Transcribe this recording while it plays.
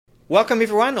Welcome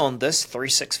everyone on this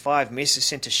 365 Message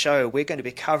Center show. We're going to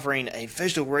be covering a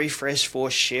visual refresh for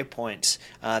SharePoint.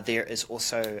 There is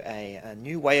also a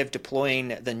new way of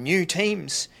deploying the new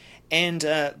teams, and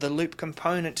the Loop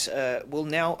component will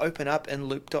now open up in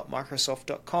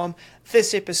loop.microsoft.com.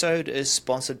 This episode is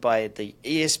sponsored by the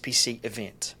ESPC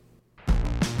event.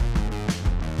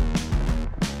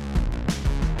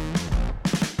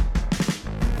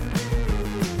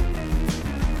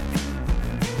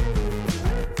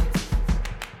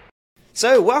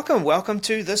 So welcome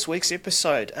to this week's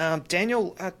episode.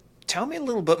 Daniel, tell me a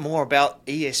little bit more about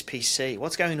ESPC.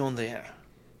 What's going on there?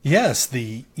 Yes,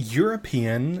 the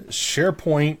European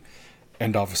SharePoint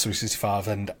and Office 365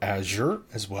 and Azure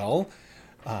as well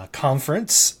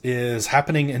conference is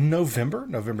happening in November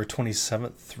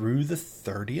 27th through the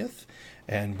 30th.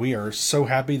 And we are so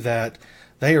happy that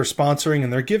they are sponsoring,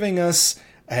 and they're giving us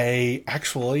a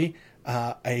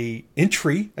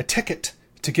ticket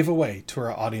to give away to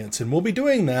our audience, and we'll be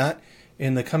doing that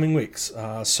in the coming weeks.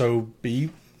 So be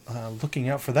looking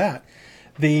out for that.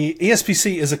 The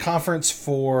ESPC is a conference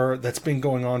that's been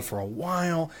going on for a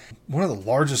while. One of the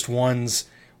largest ones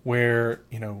where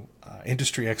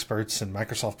industry experts and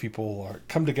Microsoft people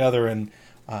come together and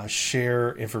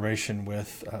share information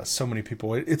with so many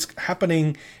people. It's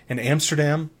happening in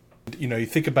Amsterdam. You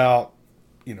think about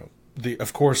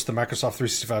of course, the Microsoft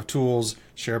 365 tools,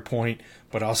 SharePoint,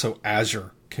 but also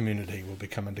Azure community will be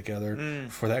coming together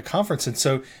for that conference. And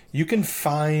so you can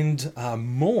find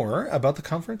more about the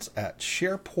conference at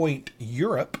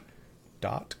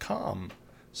SharePointEurope.com.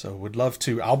 So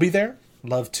I'll be there.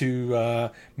 Love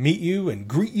to meet you and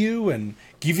greet you and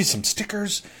give you some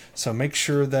stickers. So make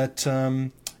sure that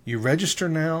you register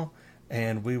now,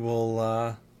 and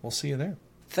we'll see you there.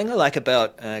 The thing I like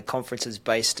about conferences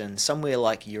based in somewhere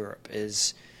like Europe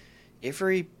is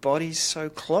everybody's so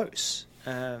close.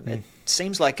 It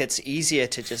seems like it's easier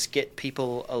to just get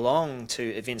people along to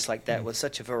events like that with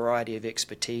such a variety of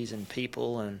expertise and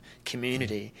people and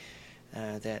community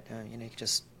that you can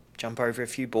just jump over a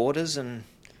few borders and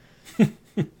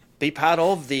be part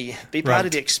of the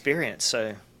experience.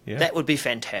 So that would be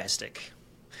fantastic.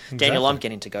 Exactly. Daniel, I'm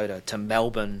getting to go to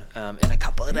Melbourne in a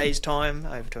couple of days' time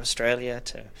over to Australia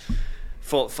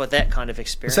for that kind of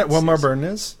experience. Is that where Melbourne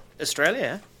is?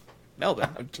 Australia, Melbourne.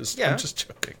 I'm just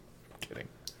joking. I'm kidding.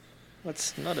 Well,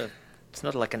 it's not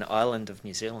like an island of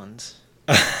New Zealand.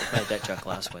 I made that joke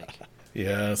last week.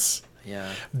 Yes.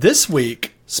 Yeah. This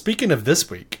week, speaking of this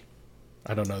week,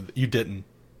 I don't know, you didn't,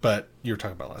 but you were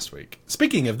talking about last week.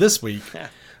 Speaking of this week,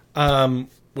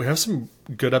 we have some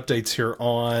good updates here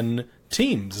on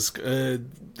Teams.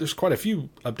 There's quite a few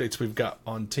updates we've got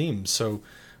on Teams. So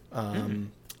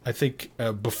I think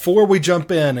before we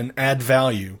jump in and add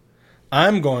value,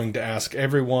 I'm going to ask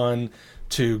everyone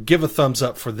to give a thumbs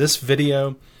up for this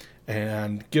video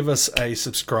and give us a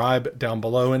subscribe down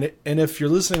below. And if you're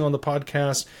listening on the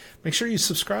podcast, make sure you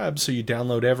subscribe so you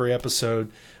download every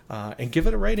episode and give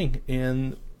it a rating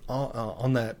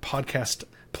on that podcast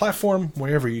platform,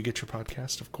 wherever you get your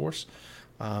podcast, of course.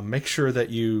 Make sure that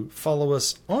you follow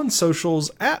us on socials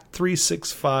at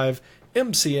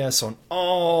 365MCS on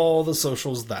all the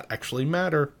socials that actually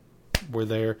matter. We're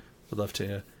there. We'd love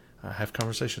to have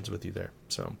conversations with you there.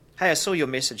 So, hey, I saw your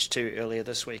message too earlier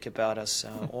this week about us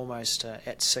almost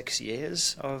at 6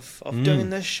 years of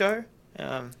doing this show.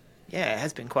 It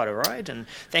has been quite a ride, and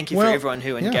thank you for everyone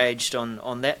who engaged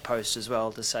on that post as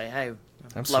well to say, hey,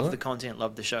 love the content,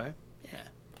 love the show.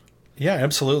 Yeah,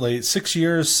 absolutely. 6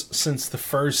 years since the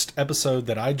first episode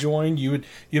that I joined. You'd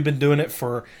been doing it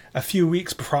for a few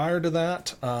weeks prior to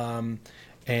that,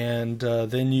 and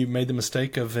then you made the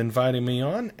mistake of inviting me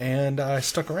on, and I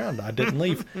stuck around. I didn't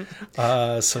leave.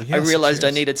 I realized I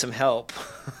needed some help.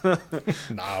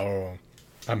 No,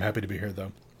 I'm happy to be here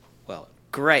though. Well,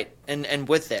 great. And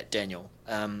with that, Daniel,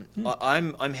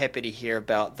 I'm happy to hear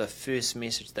about the first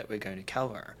message that we're going to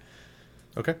cover.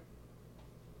 Okay.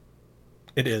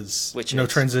 It is. Which no is?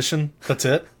 Transition? That's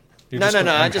it? No.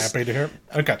 I'm happy to hear it.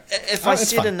 Okay. If I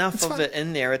said enough of it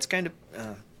in there, it's going to...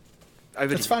 over to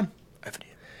you. It's fine. Over to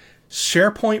you.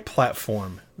 SharePoint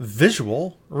Platform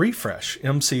Visual Refresh,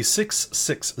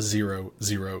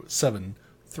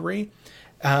 MC66073.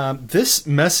 This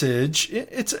message,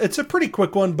 it's a pretty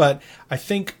quick one, but I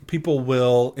think people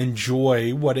will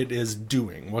enjoy what it is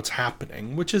doing, what's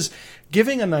happening, which is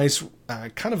giving a nice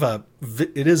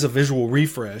it is a visual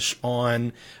refresh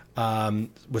on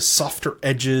with softer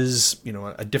edges,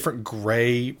 a different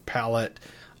gray palette,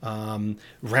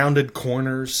 rounded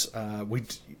corners.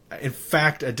 In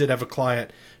fact, I did have a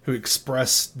client who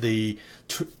expressed saying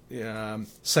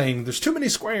there's too many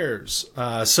squares.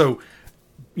 So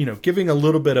giving a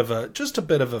little bit of a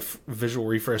bit of a visual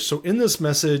refresh. So in this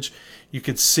message, you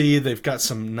could see they've got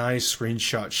some nice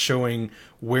screenshots showing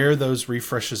where those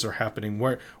refreshes are happening,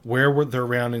 where they're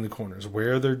rounding the corners,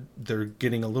 where they're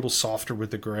getting a little softer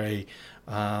with the gray,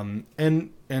 and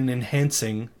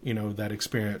enhancing, that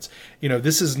experience.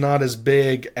 This is not as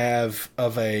big of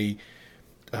a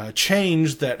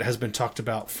change that has been talked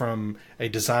about from a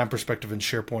design perspective in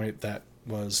SharePoint that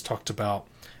was talked about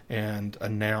and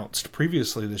announced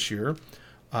previously this year,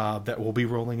 that will be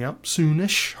rolling out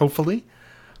soonish, hopefully.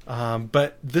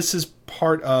 But this is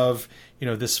part of,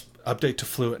 this update to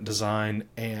Fluent Design,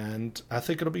 and I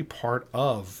think it'll be part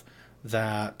of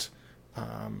that,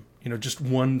 just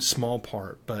one small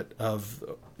part, but of,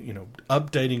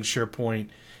 updating SharePoint,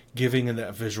 giving it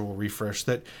that visual refresh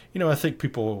that, I think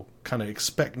people kind of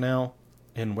expect now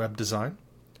in web design.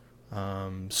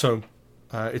 So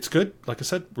it's good. Like I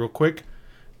said, real quick,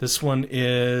 this one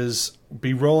is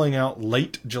be rolling out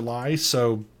late July,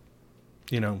 so,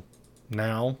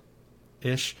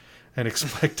 now-ish, and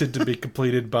expected to be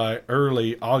completed by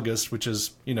early August, which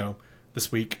is,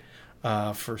 this week,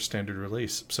 for standard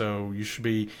release. So you should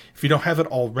be, if you don't have it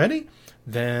already,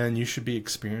 then you should be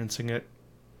experiencing it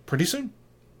pretty soon,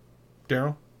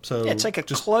 Daryl. So yeah, take a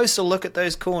closer look at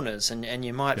those corners, and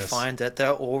you might find that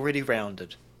they're already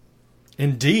rounded.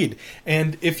 Indeed.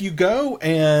 And if you go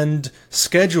and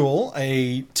schedule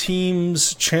a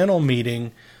Teams channel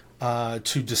meeting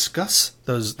to discuss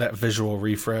that visual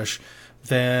refresh,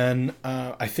 then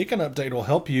I think an update will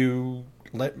help you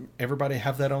let everybody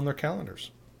have that on their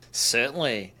calendars.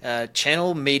 Certainly.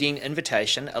 Channel meeting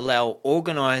invitation allow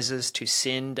organizers to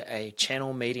send a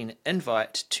channel meeting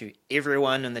invite to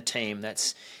everyone in the team.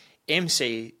 That's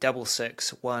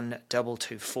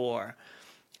MC66124.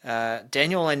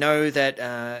 Daniel, I know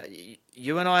that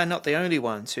you and I are not the only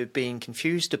ones who've been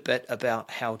confused a bit about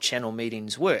how channel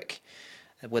meetings work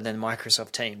within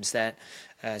Microsoft Teams, that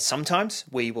sometimes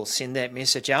we will send that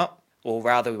message out, or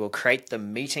rather we will create the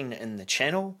meeting in the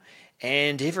channel,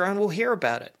 and everyone will hear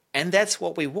about it. And that's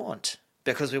what we want,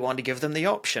 because we want to give them the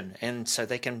option, and so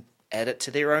they can add it to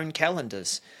their own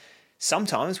calendars.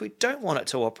 Sometimes we don't want it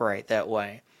to operate that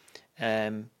way.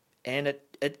 And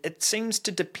it seems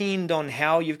to depend on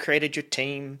how you've created your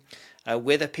team,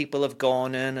 whether people have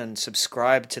gone in and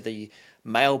subscribed to the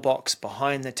mailbox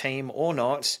behind the team or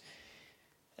not.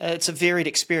 It's a varied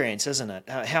experience, isn't it?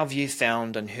 How have you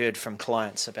found and heard from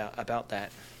clients about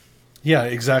that? Yeah,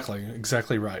 exactly.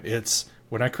 Exactly right. It's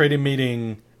when I create a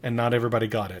meeting and not everybody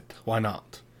got it, why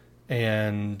not?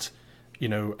 And,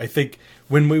 I think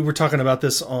when we were talking about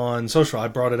this on social, I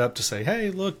brought it up to say, hey,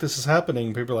 look, this is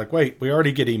happening. People are like, wait, we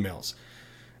already get emails.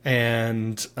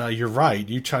 And you're right.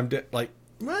 You chimed in like,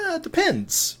 well, it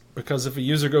depends. Because if a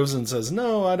user goes and says,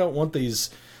 no, I don't want these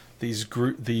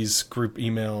group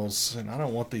emails, and I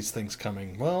don't want these things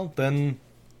coming, well, then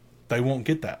they won't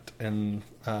get that. And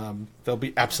they'll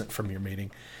be absent from your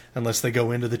meeting unless they go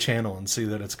into the channel and see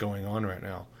that it's going on right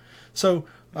now. So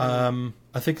I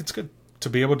think it's good to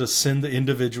be able to send the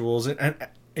individuals and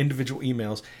individual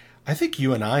emails. I think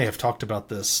you and I have talked about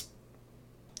this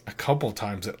a couple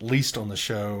times, at least on the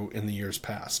show in the years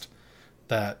past,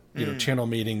 that channel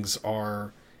meetings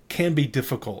can be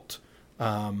difficult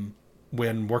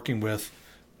when working with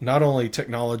not only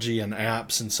technology and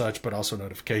apps and such, but also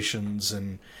notifications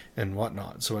and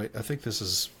whatnot. So I think this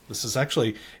is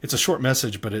actually, it's a short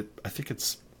message, but I think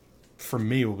it's, for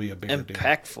me, will be a bigger deal.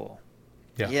 Impactful.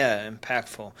 Yeah,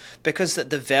 impactful. Because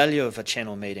the value of a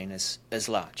channel meeting is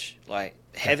large. Like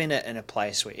having it in a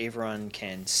place where everyone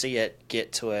can see it,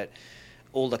 get to it,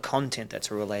 all the content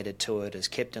that's related to it is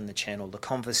kept in the channel. The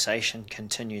conversation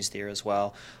continues there as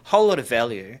well. Whole lot of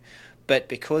value. But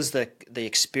because the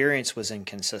experience was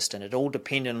inconsistent, it all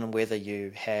depended on whether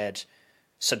you had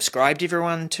subscribed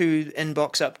everyone to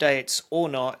inbox updates or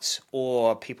not,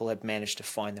 or people had managed to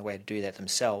find their way to do that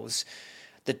themselves.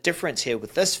 The difference here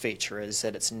with this feature is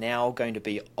that it's now going to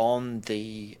be on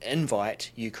the invite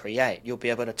you create. You'll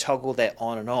be able to toggle that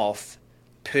on and off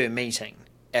per meeting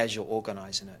as you're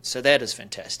organizing it. So that is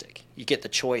fantastic. You get the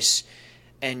choice,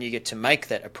 and you get to make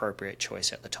that appropriate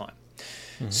choice at the time.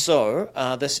 Mm-hmm.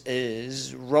 So this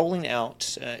is rolling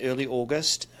out early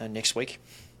August next week.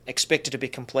 Expected to be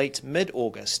complete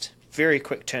mid-August. Very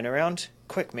quick turnaround,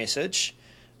 quick message,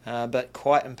 but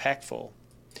quite impactful.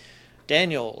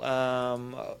 Daniel,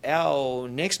 our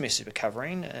next message we're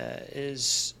covering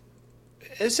is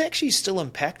actually still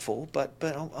impactful, but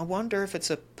I wonder if it's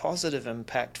a positive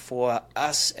impact for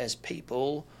us as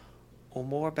people, or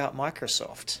more about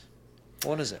Microsoft.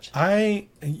 What is it?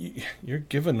 You're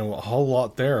giving a whole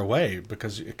lot there away,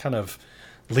 because you're kind of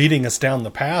leading us down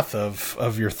the path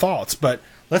of your thoughts. But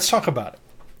let's talk about it.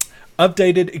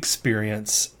 Updated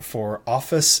experience for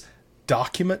Office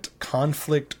document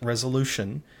conflict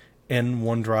resolution in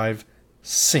OneDrive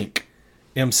Sync,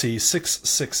 MC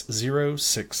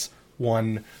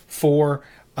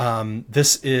 660614.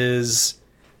 This is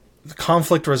the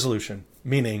conflict resolution,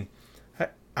 meaning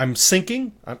I'm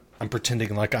syncing. I'm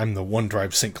pretending like I'm the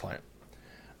OneDrive Sync client.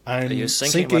 Are you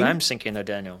syncing what I'm syncing, though,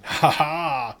 Daniel?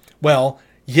 Haha. Well,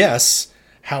 yes.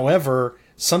 However,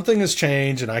 something has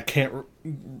changed, and I can't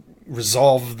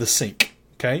resolve the sync.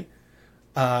 Okay.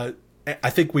 I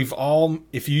think we've all,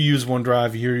 if you use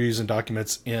OneDrive, you're using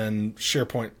documents in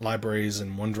SharePoint libraries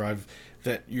and OneDrive,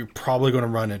 that you're probably going to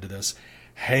run into this.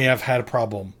 Hey, I've had a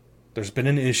problem. There's been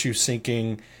an issue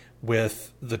syncing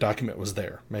with the document was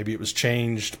there. Maybe it was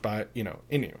changed by,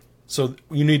 anyway. So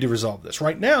you need to resolve this.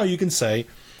 Right now you can say,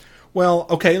 well,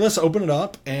 okay, let's open it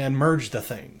up and merge the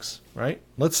things, right?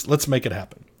 Let's make it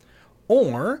happen.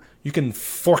 Or you can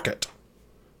fork it,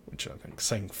 which I think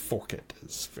saying fork it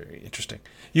is very interesting.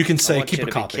 You can say keep a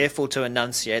copy. Be careful to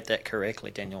enunciate that correctly,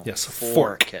 Daniel. Yes,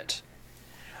 fork it.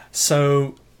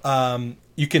 So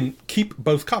you can keep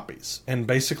both copies, and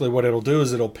basically what it'll do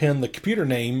is it'll pin the computer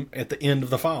name at the end of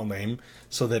the file name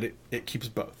so that it keeps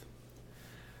both.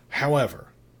 However,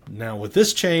 now with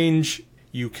this change,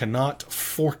 you cannot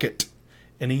fork it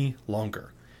any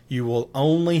longer. You will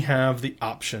only have the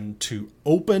option to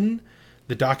open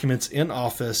the documents in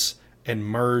Office and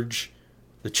merge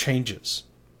the changes.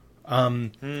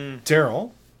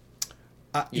 Daryl,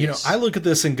 Yes. I look at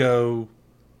this and go,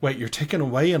 wait, you're taking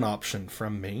away an option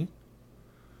from me.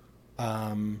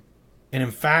 And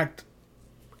in fact,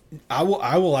 I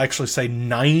will actually say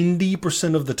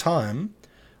 90% of the time,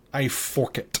 I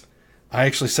fork it. I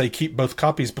actually say keep both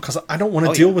copies because I don't want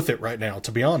to deal with it right now,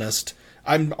 to be honest.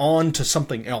 I'm on to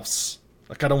something else.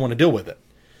 Like, I don't want to deal with it.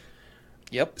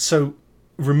 Yep. So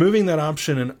removing that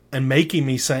option and making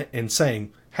me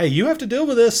saying, hey, you have to deal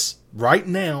with this right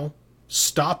now.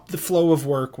 Stop the flow of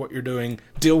work, what you're doing.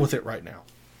 Deal with it right now.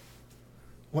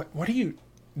 What do you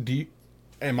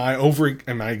am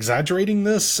I exaggerating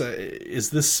this? Is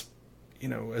this,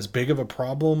 as big of a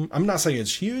problem? I'm not saying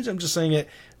it's huge. I'm just saying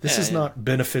this is not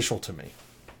beneficial to me.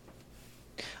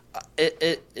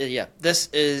 This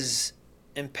is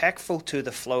impactful to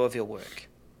the flow of your work.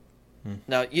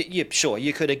 Now, sure,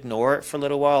 you could ignore it for a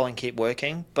little while and keep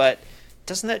working, but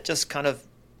doesn't that just kind of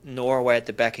gnaw away at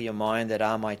the back of your mind that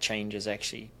are my changes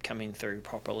actually coming through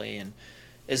properly, and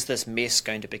is this mess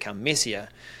going to become messier?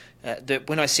 That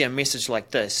when I see a message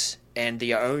like this and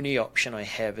the only option I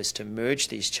have is to merge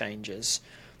these changes,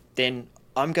 then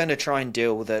I'm going to try and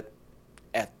deal with it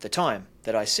at the time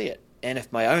that I see it. And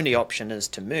if my only option is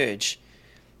to merge,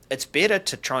 it's better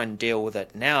to try and deal with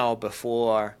it now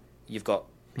before you've got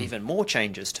even more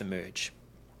changes to merge.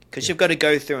 Because you've got to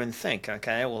go through and think,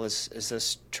 okay, well, is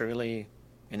this truly,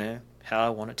 how I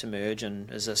want it to merge, and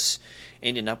is this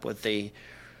ending up with the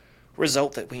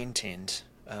result that we intend?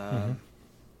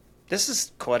 This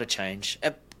is quite a change.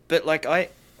 But like I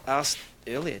asked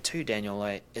earlier too, Daniel,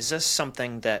 is this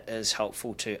something that is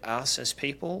helpful to us as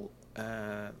people?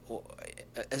 Or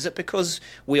is it because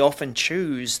we often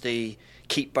choose the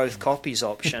keep both copies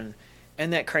option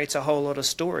and that creates a whole lot of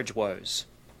storage woes?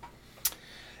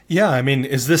 Yeah, I mean,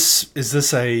 is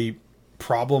this a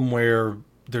problem where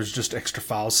there's just extra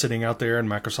files sitting out there and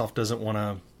Microsoft doesn't want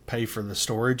to pay for the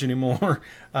storage anymore?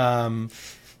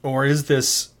 Or is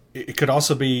this, it could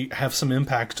also have some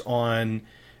impact on,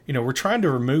 we're trying to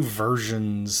remove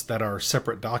versions that are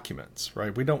separate documents,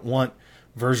 right? We don't want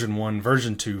version 1,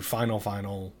 version 2,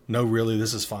 final. No, really,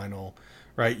 this is final,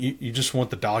 right? You just want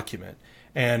the document.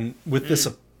 And with this,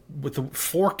 with the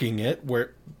forking it,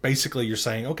 where basically you're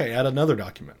saying, okay, add another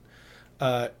document,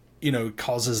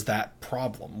 causes that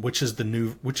problem, which is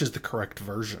the correct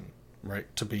version,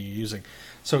 right, to be using.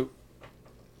 So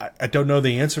I don't know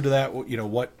the answer to that.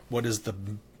 What is the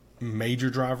major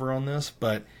driver on this?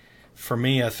 But for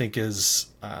me, I think is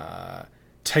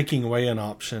taking away an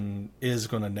option is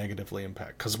going to negatively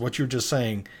impact, because what you're just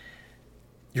saying,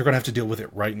 you're going to have to deal with it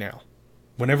right now.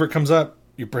 Whenever it comes up,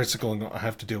 you're basically going to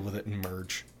have to deal with it and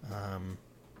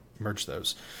merge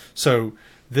those. So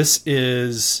this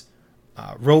is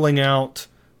rolling out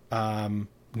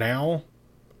now,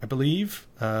 I believe.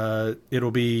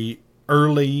 It'll be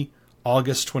early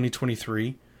August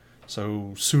 2023,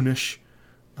 so soonish.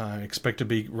 Expect to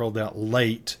be rolled out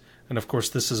late. And of course,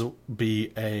 this will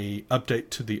be a update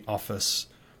to the Office,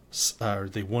 or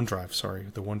the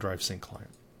OneDrive Sync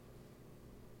client.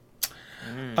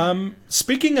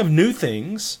 Speaking of new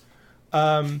things,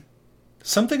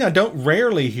 something I don't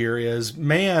rarely hear is,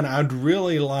 man, I'd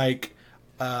really like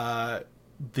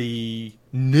the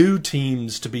new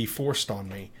teams to be forced on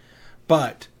me.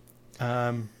 But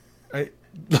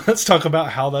let's talk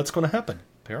about how that's going to happen,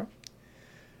 Pero.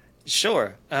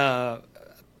 Sure. I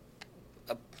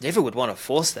never would want to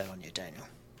force that on you, Daniel.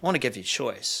 I want to give you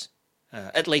choice,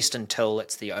 at least until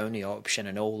it's the only option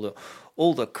and all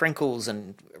the crinkles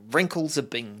and wrinkles are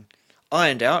being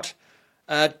ironed out.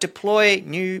 Deploy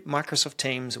new Microsoft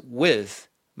Teams with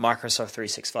Microsoft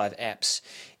 365 apps.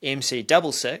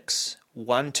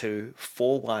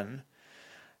 MC6661241.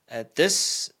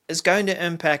 This is going to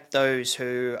impact those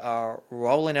who are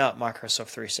rolling out Microsoft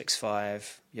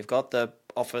 365. You've got the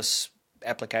Office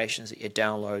applications that you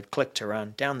download, click to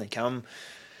run, down they come.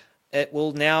 It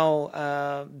will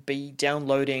now be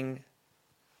downloading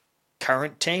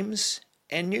current teams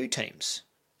and new teams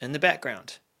in the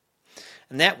background.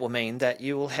 And that will mean that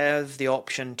you will have the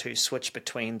option to switch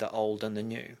between the old and the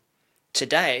new.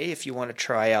 Today, if you want to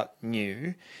try out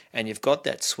new and you've got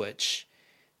that switch,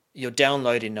 you're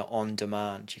downloading it on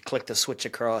demand. You click the switch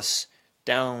across,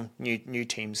 down, new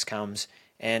teams comes,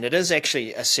 and it is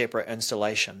actually a separate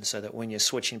installation so that when you're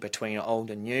switching between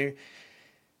old and new,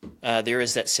 there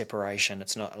is that separation.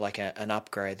 It's not like an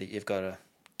upgrade that you've got to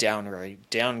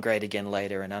downgrade again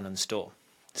later and uninstall.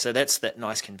 So that's that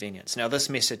nice convenience. Now this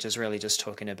message is really just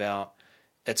talking about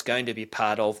it's going to be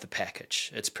part of the package.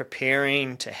 It's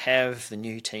preparing to have the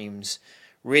new teams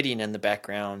ready and in the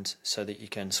background so that you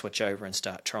can switch over and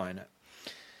start trying it.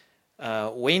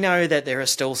 We know that there are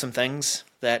still some things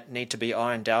that need to be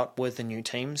ironed out with the new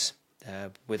teams,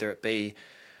 whether it be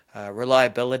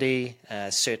reliability,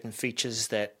 certain features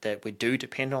that we do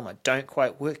depend on that don't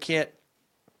quite work yet.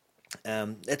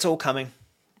 It's all coming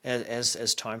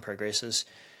as time progresses.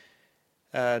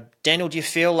 Daniel, do you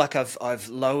feel like I've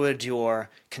lowered your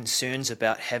concerns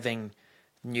about having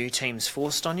new teams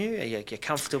forced on you? Are you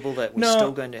comfortable that we're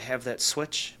still going to have that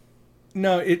switch?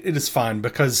 No, it is fine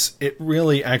because it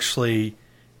really actually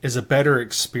is a better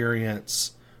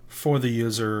experience for the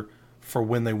user for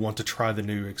when they want to try the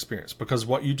new experience. Because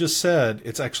what you just said,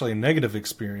 it's actually a negative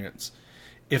experience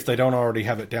if they don't already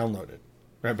have it downloaded,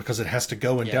 right? Because it has to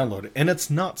go and download it. And it's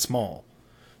not small.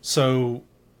 So,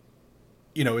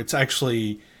 it's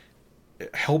actually,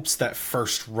 it helps that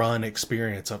first run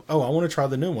experience of, I want to try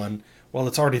the new one. Well,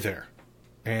 it's already there.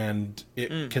 And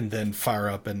it can then fire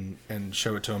up and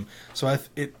show it to them. So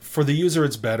for the user,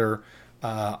 it's better.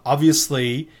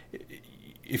 Obviously,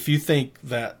 if you think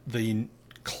that the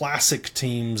classic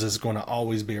Teams is going to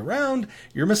always be around,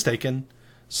 you're mistaken.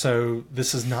 So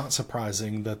this is not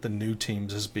surprising that the new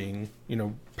Teams is being,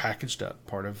 packaged up,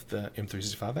 part of the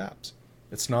M365 apps.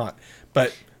 It's not.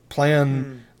 But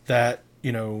plan that,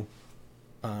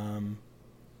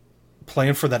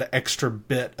 plan for that extra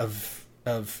bit of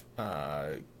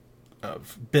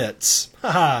bits,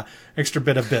 extra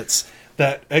bit of bits,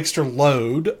 that extra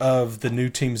load of the new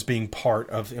teams being part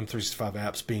of the M365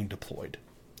 apps being deployed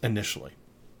initially.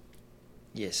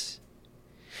 Yes,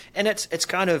 and it's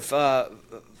kind of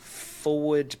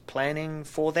forward planning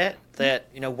for that.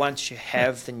 Once you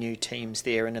have the new teams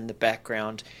there and in the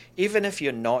background, even if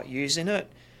you're not using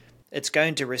it, it's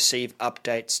going to receive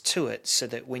updates to it so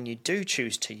that when you do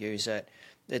choose to use it,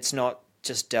 it's not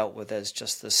just dealt with as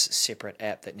just this separate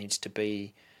app that needs to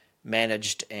be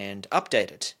managed and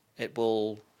updated. It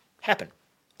will happen.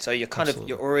 So you're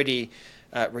you're already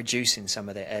reducing some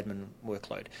of that admin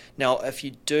workload. Now, if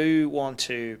you do want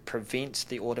to prevent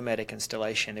the automatic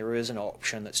installation, there is an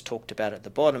option that's talked about at the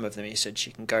bottom of the message.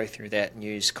 You can go through that and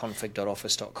use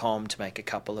config.office.com to make a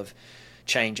couple of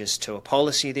changes to a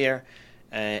policy there,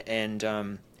 and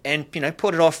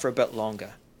put it off for a bit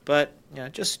longer. But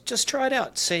just try it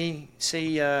out. See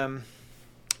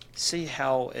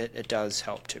how it does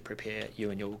help to prepare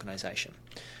you and your organization.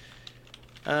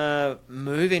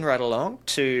 Moving right along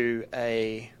to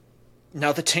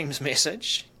another Teams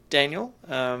message. Daniel,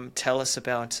 tell us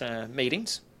about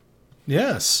meetings.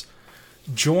 Yes.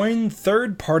 Join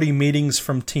third-party meetings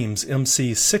from Teams,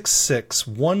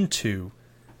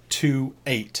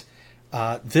 MC661228.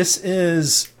 This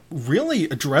is really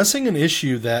addressing an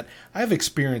issue that I've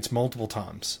experienced multiple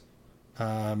times.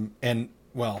 Many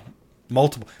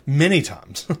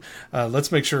times.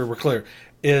 Let's make sure we're clear.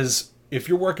 Is if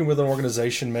you're working with an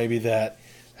organization maybe that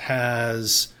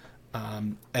has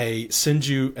sends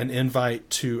you an invite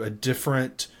to a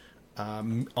different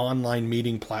online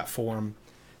meeting platform,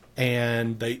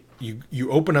 and you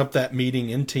open up that meeting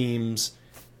in Teams,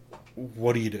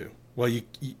 what do? Well,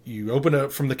 you open it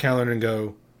up from the calendar and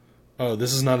go, oh,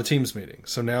 this is not a Teams meeting.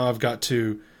 So now I've got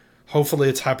to, hopefully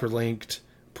it's hyperlinked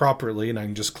properly, and I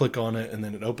can just click on it, and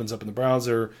then it opens up in the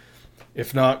browser.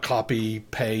 If not, copy,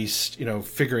 paste,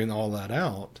 figuring all that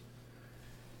out.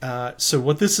 So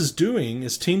what this is doing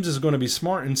is Teams is going to be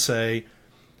smart and say,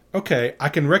 okay, I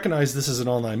can recognize this is an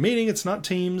online meeting. It's not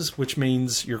Teams, which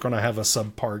means you're going to have a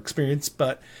subpar experience.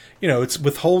 But, it's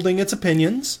withholding its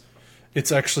opinions.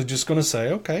 It's actually just going to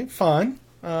say, okay, fine.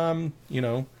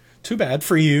 Too bad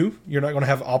for you. You're not going to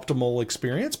have optimal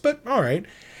experience, but all right.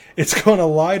 It's going to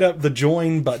light up the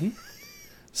join button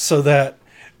so that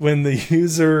when the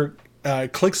user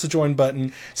clicks the join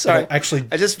button, sorry, actually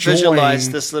I just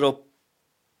visualized this little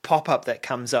pop-up that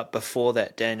comes up before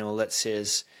that, Daniel, that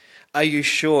says, are you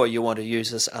sure you want to use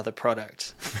this other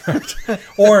product?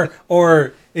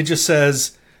 or it just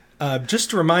says,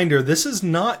 just a reminder, this is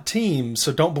not Teams,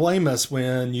 so don't blame us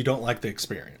when you don't like the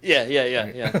experience. Yeah.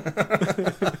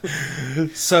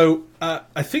 So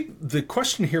I think the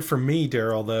question here for me,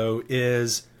 Daryl, though,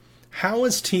 is how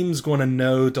is Teams going to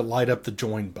know to light up the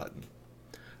join button?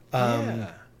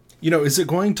 Is it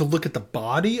going to look at the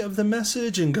body of the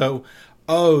message and go,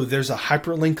 oh, there's a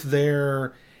hyperlink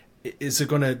there? Is it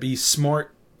going to be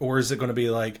smart, or is it going to be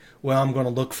like, well, I'm going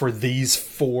to look for these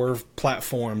 4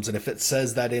 platforms, and if it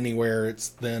says that anywhere, it's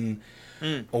then,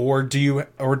 or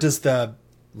does the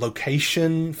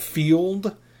location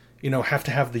field, have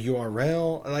to have the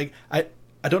URL? Like, I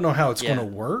don't know how it's going to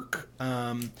work,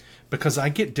 because I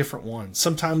get different ones.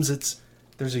 Sometimes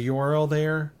there's a URL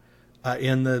there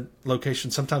in the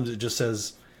location. Sometimes it just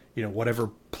says,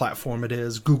 whatever platform it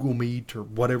is, Google Meet or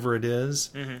whatever it is.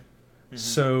 Mm-hmm. Mm-hmm.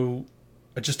 So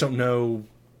I just don't know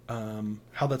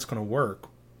how that's going to work.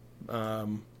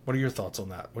 What are your thoughts on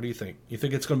that? What do you think? You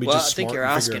think it's going to be just smart? I think you're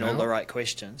asking all the right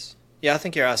questions. Yeah, I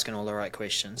think you're asking all the right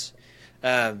questions.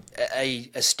 A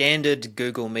standard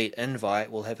Google Meet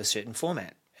invite will have a certain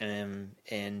format, and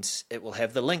it will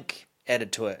have the link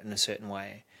added to it in a certain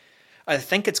way. I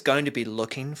think it's going to be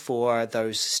looking for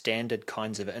those standard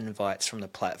kinds of invites from the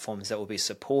platforms that will be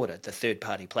supported, the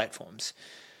third-party platforms,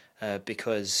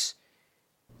 because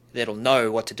that'll know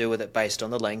what to do with it based on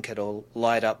the link. It'll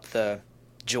light up the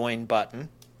join button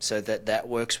so that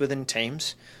works within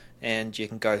Teams, and you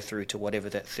can go through to whatever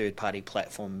that third-party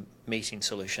platform meeting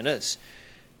solution is.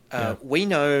 We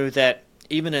know that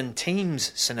even in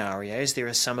Teams scenarios, there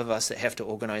are some of us that have to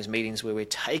organize meetings where we're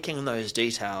taking those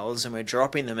details and we're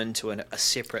dropping them into a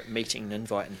separate meeting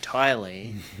invite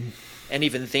entirely, and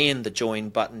even then the join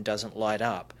button doesn't light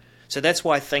up. So that's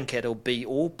why I think it'll be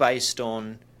all based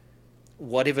on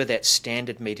whatever that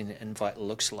standard meeting invite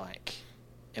looks like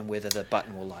and whether the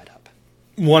button will light up.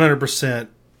 100%.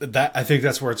 I think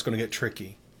that's where it's going to get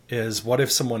tricky, is what if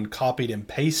someone copied and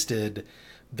pasted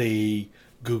the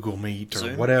Google Meet or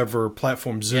Zoom? Whatever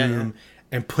platform, Zoom,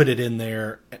 and put it in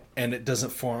there, and it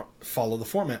doesn't follow the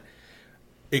format.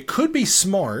 It could be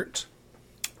smart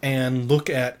and look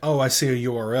at, I see a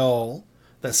URL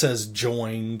that says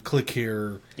join, click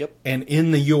here. Yep. And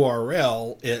in the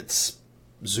URL, it's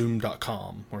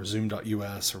zoom.com or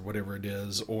zoom.us or whatever it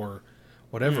is, or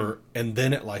whatever, and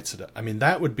then it lights it up. I mean,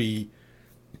 that'd be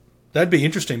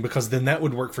interesting, because then that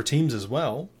would work for Teams as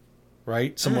well,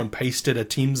 right? Someone pasted a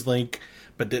Teams link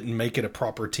but didn't make it a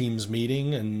proper Teams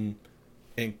meeting, and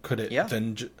could it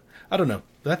then... I don't know.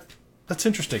 That's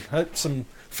interesting. Some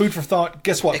food for thought.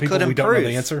 Guess what, people? We don't know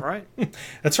the answer. Right?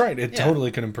 That's right. It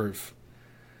totally can improve.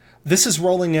 This is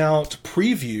rolling out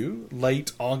preview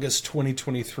late August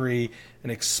 2023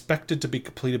 and expected to be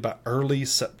completed by early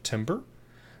September.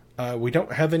 We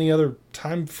don't have any other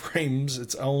time frames.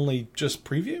 It's only just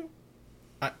preview.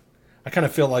 I kind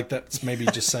of feel like that's maybe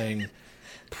just saying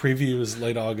preview is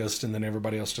late August and then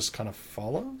everybody else just kind of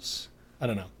follows. I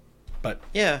don't know. But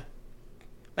yeah,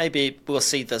 maybe we'll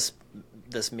see this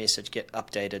message get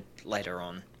updated later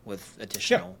on with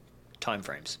additional time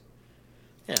frames.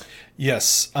 Yeah.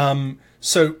 Yes.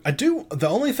 So the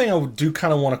only thing I do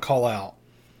kind of want to call out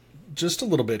just a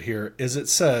little bit here is it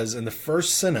says in the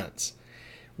first sentence,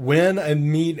 when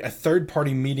a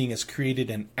third-party meeting is created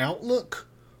in Outlook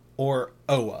or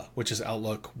OWA, which is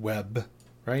Outlook Web,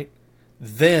 right?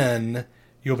 Then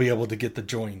you'll be able to get the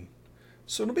join.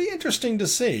 So it'll be interesting to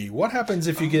see what happens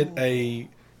if you get a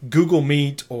Google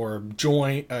Meet or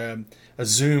join a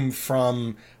Zoom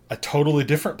from a totally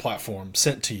different platform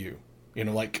sent to you.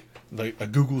 Like a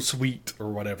Google Suite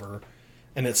or whatever,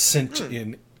 and it's sent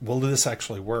in. Will this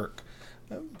actually work?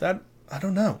 That I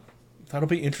don't know. That'll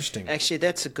be interesting. Actually,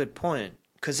 that's a good point,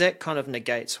 because that kind of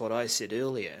negates what I said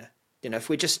earlier. If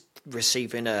we're just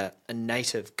receiving a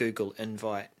native Google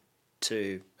invite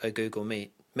to a Google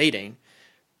meeting,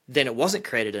 then it wasn't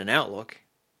created in Outlook,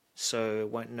 so it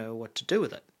won't know what to do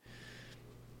with it.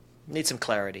 Need some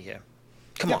clarity here.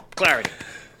 Come on, clarity.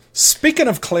 Speaking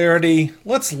of clarity,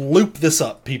 let's loop this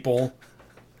up, people.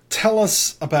 Tell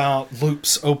us about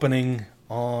Loops opening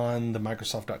on the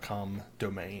Microsoft.com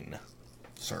domain,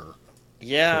 sir.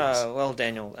 Yeah, Please. well,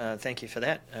 Daniel, thank you for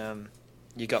that.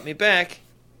 You got me back.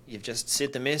 You've just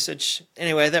said the message.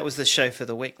 Anyway, that was the show for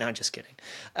the week. No, just kidding.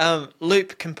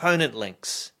 Loop component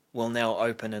links will now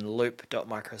open in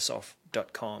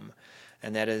loop.microsoft.com,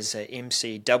 and that is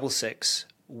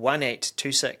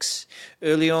MC661826.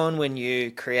 Early on, when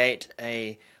you create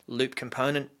a loop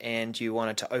component and you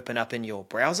want it to open up in your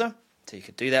browser, so you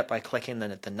could do that by clicking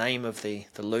the name of the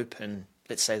loop in,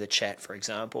 let's say, the chat, for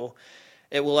example.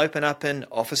 It will open up in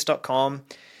office.com,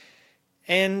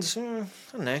 and I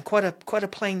don't know, quite a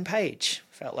plain page.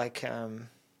 Felt like,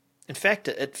 in fact,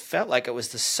 it felt like it was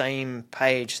the same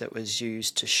page that was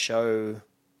used to show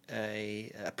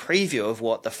a preview of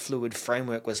what the Fluid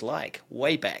framework was like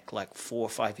way back, like 4 or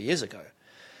 5 years ago.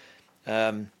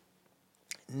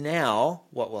 Now,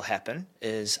 what will happen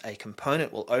is a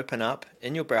component will open up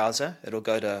in your browser. It'll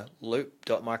go to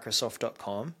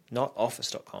loop.microsoft.com, not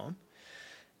office.com.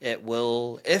 It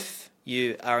will, if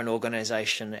you are an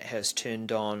organization that has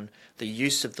turned on the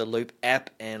use of the Loop app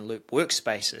and Loop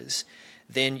workspaces,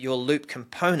 then your Loop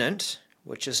component,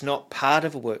 which is not part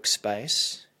of a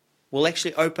workspace, will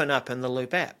actually open up in the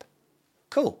Loop app.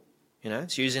 Cool.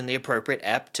 It's using the appropriate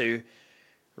app to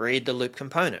read the Loop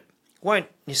component. Won't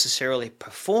necessarily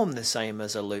perform the same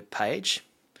as a Loop page.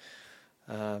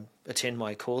 Attend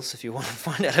my course if you want to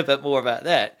find out a bit more about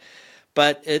that.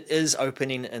 But it is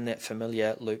opening in that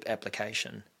familiar Loop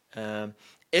application.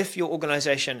 If your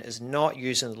organization is not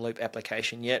using the Loop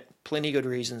application yet, plenty good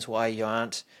reasons why you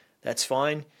aren't. That's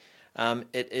fine.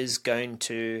 It is going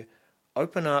to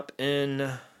open up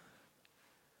in...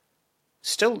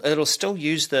 It'll still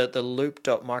use the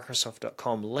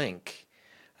loop.microsoft.com link,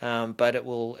 but it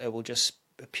will just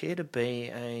appear to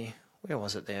be a... Where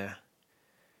was it there?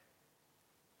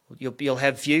 You'll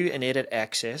have view and edit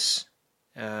access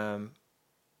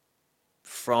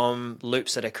from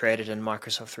loops that are created in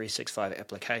Microsoft 365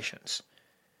 applications.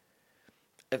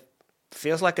 It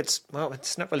feels like it's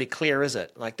not really clear, is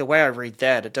it? Like the way I read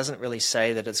that, it doesn't really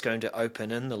say that it's going to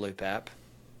open in the Loop app.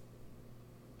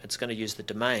 It's going to use the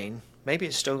domain. Maybe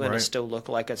it's still going to still look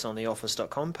like it's on the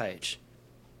office.com page.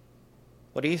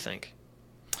 What do you think?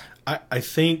 I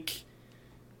think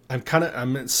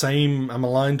I'm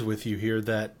aligned with you here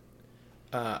that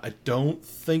I don't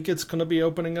think it's going to be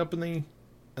opening up in the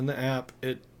app.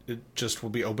 It just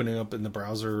will be opening up in the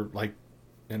browser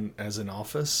as an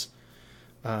Office.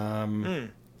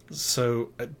 So,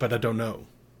 but I don't know.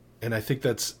 And I think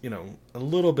that's, a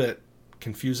little bit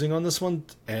confusing on this one,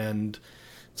 and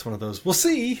it's one of those, we'll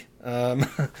see.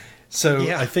 So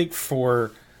yeah. I think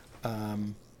for,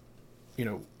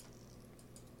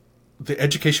 the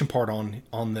education part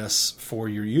on this for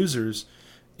your users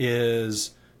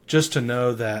is just to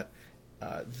know that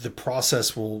the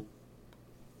process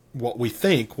what we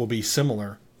think will be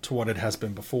similar to what it has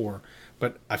been before.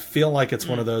 But I feel like it's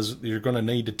one of those you're going to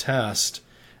need to test.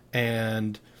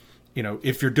 And,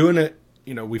 if you're doing it,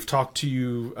 we've talked to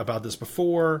you about this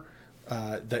before,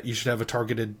 that you should have a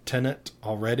targeted tenant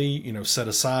already, set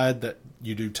aside that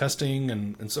you do testing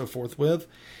and so forth with.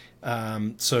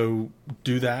 So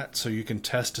do that so you can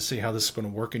test to see how this is going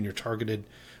to work in your targeted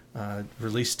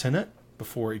release tenant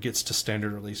before it gets to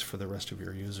standard release for the rest of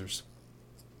your users.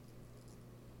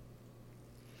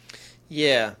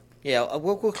 Yeah,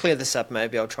 we'll clear this up.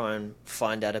 Maybe I'll try and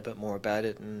find out a bit more about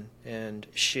it and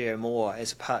share more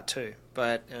as a part 2.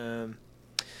 But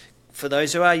for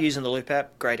those who are using the Loop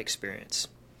app, great experience.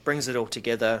 Brings it all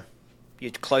together.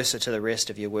 You're closer to the rest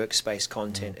of your workspace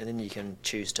content, and then you can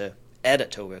choose to add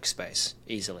it to a workspace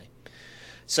easily.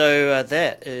 So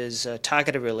that is a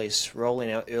targeted release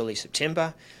rolling out early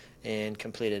September and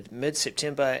completed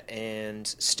mid-September, and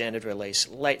standard release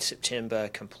late September,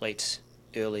 complete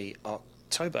early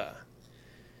October.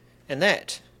 And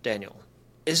that, Daniel,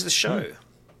 is the show.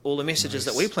 All the messages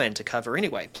that we plan to cover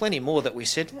anyway. Plenty more that we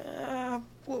said,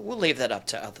 we'll leave that up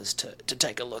to others to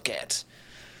take a look at.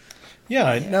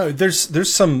 Yeah, no,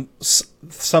 there's some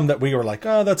that we were like,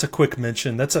 oh, that's a quick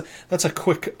mention. That's a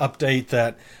quick update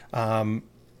that,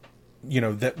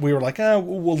 that we were like,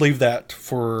 we'll leave that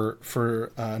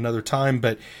for another time.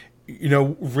 But,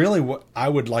 really what I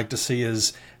would like to see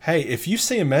is, hey, if you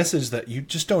see a message that you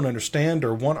just don't understand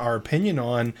or want our opinion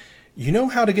on, you know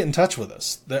how to get in touch with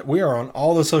us. That we are on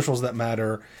all the socials that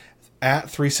matter at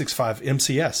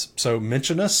 365MCS. So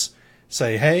mention us,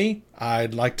 say, hey,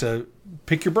 I'd like to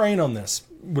pick your brain on this.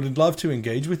 Would love to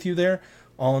engage with you there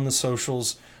on the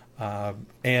socials.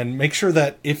 And make sure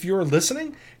that if you're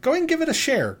listening, go ahead and give it a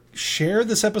share. Share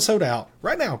this episode out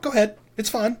right now. Go ahead. It's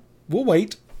fine. We'll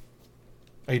wait.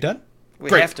 Are you done? We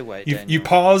great. have to wait. You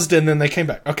paused and then they came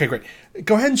back. Okay, great.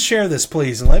 Go ahead and share this,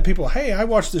 please, and let people, hey, I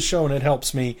watched this show and it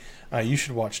helps me. You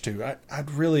should watch too.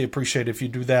 I'd really appreciate it if you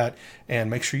do that. And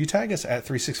make sure you tag us at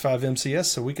 365MCS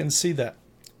so we can see that.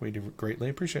 We do greatly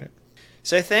appreciate it.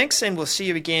 So thanks, and we'll see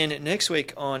you again next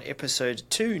week on episode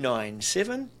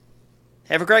 297.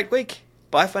 Have a great week.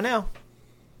 Bye for now.